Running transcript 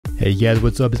Hey guys,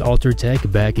 what's up? It's Alter Tech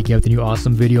back again with a new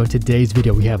awesome video. In today's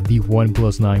video, we have the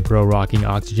OnePlus 9 Pro rocking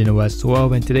Oxygen OS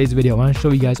 12. In today's video, I want to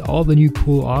show you guys all the new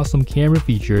cool, awesome camera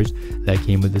features that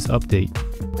came with this update.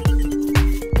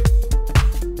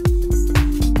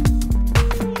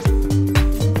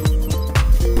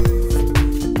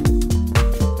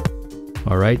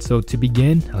 Alright, so to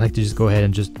begin, I like to just go ahead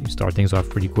and just start things off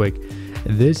pretty quick.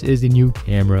 This is the new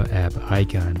camera app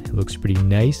icon. It looks pretty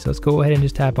nice. Let's go ahead and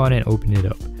just tap on it and open it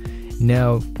up.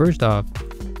 Now, first off,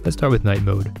 let's start with night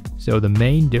mode. So the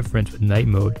main difference with night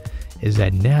mode is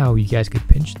that now you guys could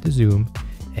pinch the zoom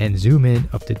and zoom in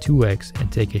up to 2x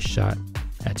and take a shot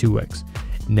at 2x.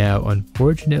 Now,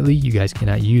 unfortunately, you guys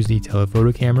cannot use the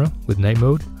telephoto camera with night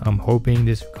mode. I'm hoping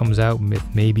this comes out with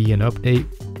maybe an update.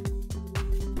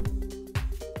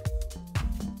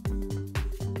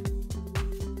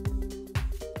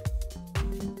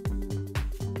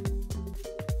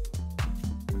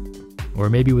 Or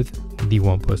maybe with the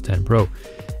OnePlus 10 Pro.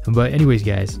 But anyways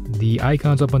guys, the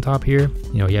icons up on top here,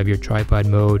 you have your tripod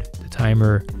mode, the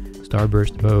timer,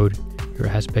 starburst mode, your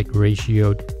aspect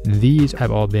ratio. These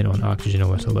have all been on Oxygen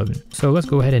OS 11. So let's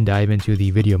go ahead and dive into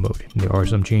the video mode. There are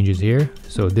some changes here.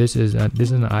 So this is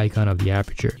an icon of the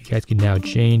aperture. You guys can now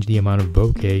change the amount of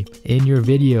bokeh in your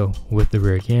video with the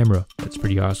rear camera. That's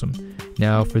pretty awesome.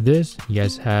 Now for this, you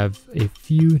guys have a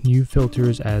few new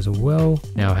filters as well.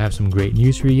 Now I have some great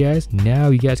news for you guys. Now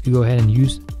you guys can go ahead and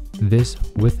use this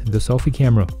with the selfie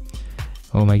camera.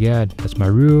 Oh my god, that's my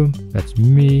room, that's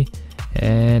me,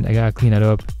 and I gotta clean that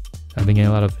up. I've been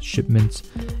getting a lot of shipments,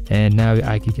 and now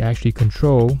I can actually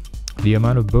control the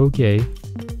amount of bokeh.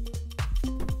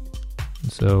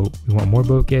 So we want more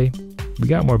bokeh, we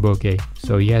got more bokeh.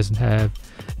 So you guys have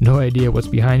no idea what's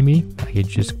behind me. I could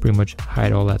just pretty much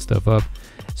hide all that stuff up.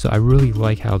 So I really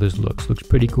like how this looks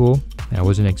pretty cool. I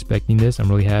wasn't expecting this. I'm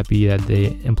really happy that they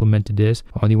implemented this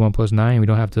on the OnePlus 9. We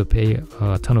don't have to pay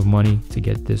a ton of money to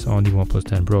get this on the OnePlus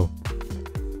 10 Pro.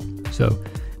 So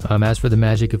as for the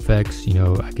magic effects,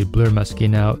 I could blur my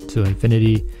skin out to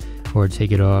infinity or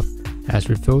take it off. As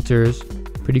for filters,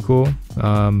 pretty cool.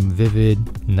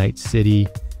 Vivid, Night City.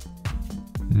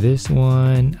 This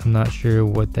one, I'm not sure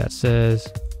what that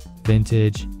says.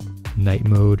 Vintage, night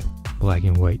mode, black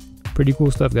and white. Pretty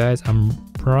cool stuff, guys. I'm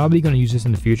probably going to use this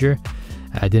in the future.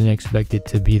 I didn't expect it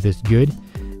to be this good.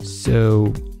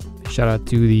 So shout out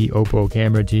to the Oppo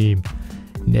camera team.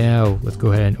 Now let's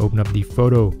go ahead and open up the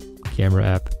photo camera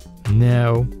app.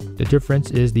 Now the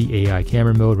difference is the AI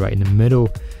camera mode right in the middle.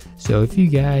 So if you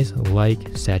guys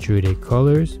like saturated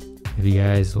colors, if you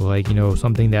guys like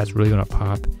something that's really gonna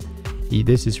pop,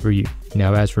 this is for you.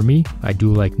 Now as for me, I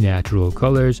do like natural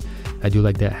colors. I do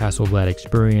like that Hasselblad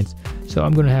experience. So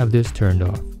I'm gonna have this turned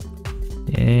off.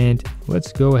 And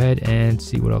let's go ahead and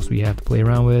see what else we have to play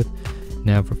around with.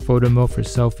 Now for photo mode, for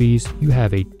selfies, you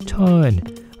have a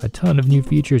ton of new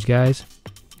features, guys.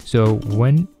 So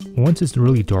once it's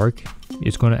really dark,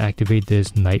 it's going to activate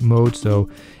this night mode. So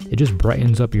it just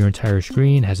brightens up your entire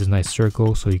screen, has this nice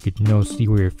circle so you could see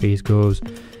where your face goes.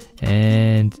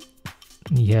 And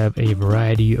you have a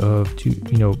variety of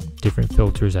different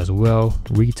filters as well.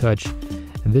 Retouch,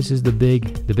 and this is the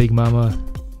big mama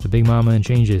and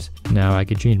changes. Now I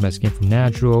could change my skin from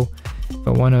natural. If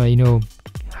I want to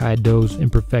hide those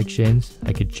imperfections,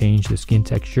 I could change the skin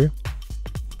texture.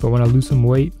 If I want to lose some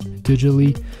weight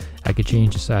digitally, I could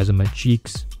change the size of my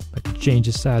cheeks. I could change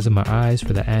the size of my eyes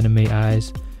for the anime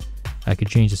eyes. I could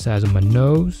change the size of my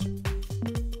nose.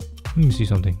 Let me see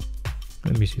something.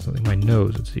 My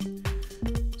nose, let's see.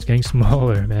 It's getting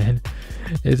smaller, man.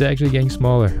 It's actually getting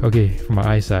smaller. Okay, for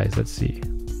my eye size, let's see.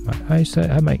 My eye size,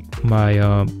 I have my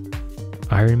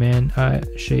Iron Man eye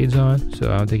shades on,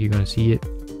 so I don't think you're gonna see it.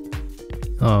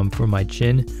 For my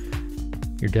chin,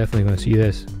 you're definitely gonna see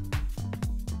this.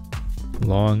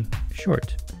 Long,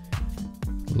 short.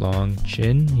 Long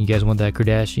chin. You guys want that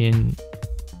Kardashian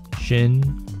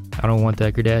chin? I don't want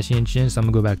that Kardashian chin, so I'm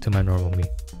gonna go back to my normal me.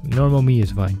 Normal me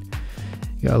is fine.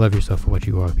 You gotta love yourself for what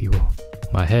you are, people.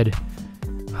 My head.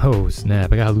 Oh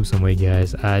snap, I gotta lose some weight,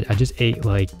 guys. I just ate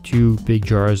like 2 big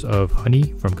jars of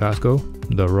honey from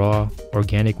Costco, the raw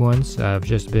organic ones. I've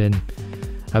been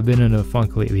in a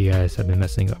funk lately, guys. I've been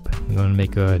messing up. I'm gonna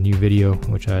make a new video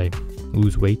which I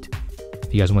lose weight.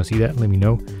 If you guys want to see that, let me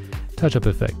know. Touch up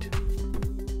effect.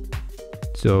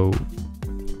 So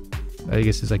I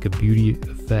guess it's like a beauty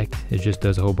effect. It just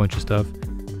does a whole bunch of stuff.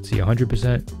 Let's see,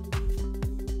 100%.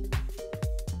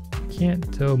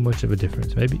 Can't tell much of a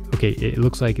difference. Maybe okay, it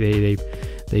looks like they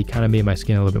kind of made my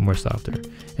skin a little bit more softer.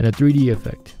 And a 3D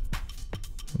effect.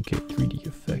 Okay, 3D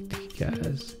effect,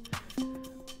 guys.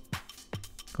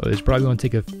 It's probably going to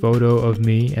take a photo of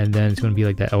me, and then it's going to be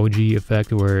like that LG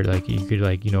effect where like you could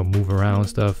like, you know, move around and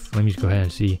stuff. Let me just go ahead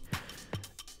and see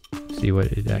what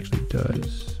it actually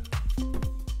does.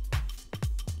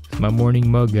 It's my morning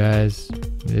mug, guys.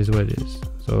 It is what it is.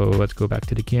 So let's go back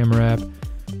to the camera app.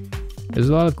 There's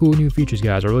a lot of cool new features,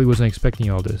 guys. I really wasn't expecting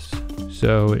all this.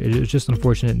 So it's just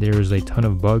unfortunate there was a ton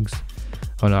of bugs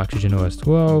on Oxygen OS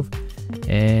 12.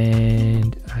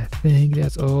 And I think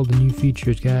that's all the new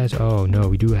features, guys. Oh no,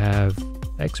 we do have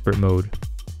expert mode.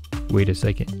 Wait a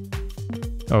second.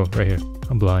 Oh, right here.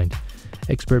 I'm blind.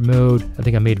 Expert mode. I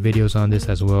think I made videos on this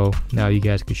as well. Now you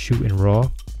guys could shoot in RAW.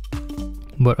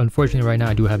 But unfortunately right now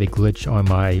I do have a glitch on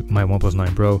my OnePlus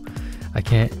 9 Pro. I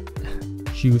can't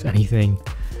shoot anything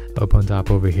up on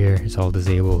top over here. It's all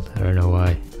disabled. I don't know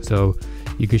why. So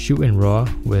you could shoot in RAW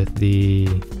with the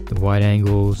wide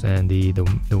angles and the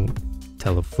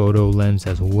telephoto lens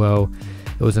as well.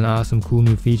 It was an awesome, cool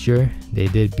new feature. They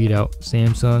did beat out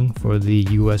Samsung for the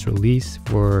US release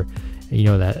for, you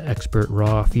know, that expert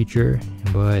RAW feature,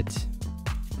 but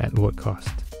at what cost?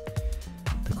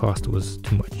 The cost was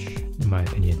too much, in my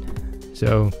opinion.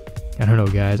 So I don't know,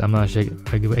 guys. I'm not sure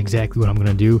exactly what I'm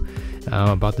gonna do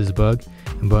about this bug,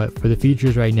 but for the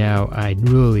features right now, I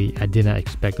did not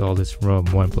expect all this from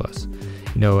OnePlus.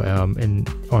 You know, and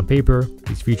on paper,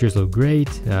 these features look great.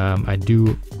 I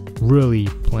do really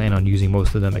plan on using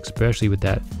most of them, especially with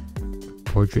that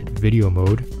portrait video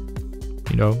mode.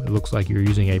 You know, it looks like you're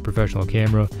using a professional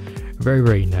camera. Very,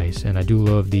 very nice. And I do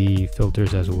love the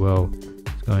filters as well.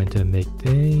 It's going to make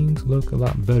things look a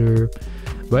lot better.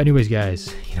 But anyways,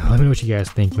 guys, you know, let me know what you guys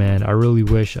think, man. I really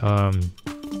wish this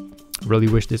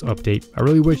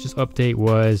update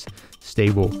was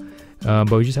stable.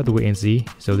 But we just have to wait and see.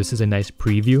 So this is a nice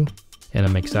preview, and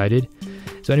I'm excited.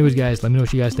 So anyways, guys, let me know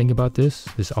what you guys think about this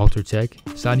Alter Tech.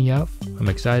 Signing out. I'm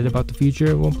excited about the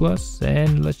future of OnePlus,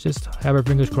 and let's just have our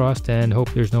fingers crossed and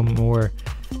hope there's no more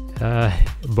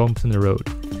bumps in the road.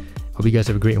 Hope you guys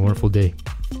have a great and wonderful day.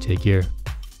 Take care.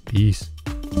 Peace.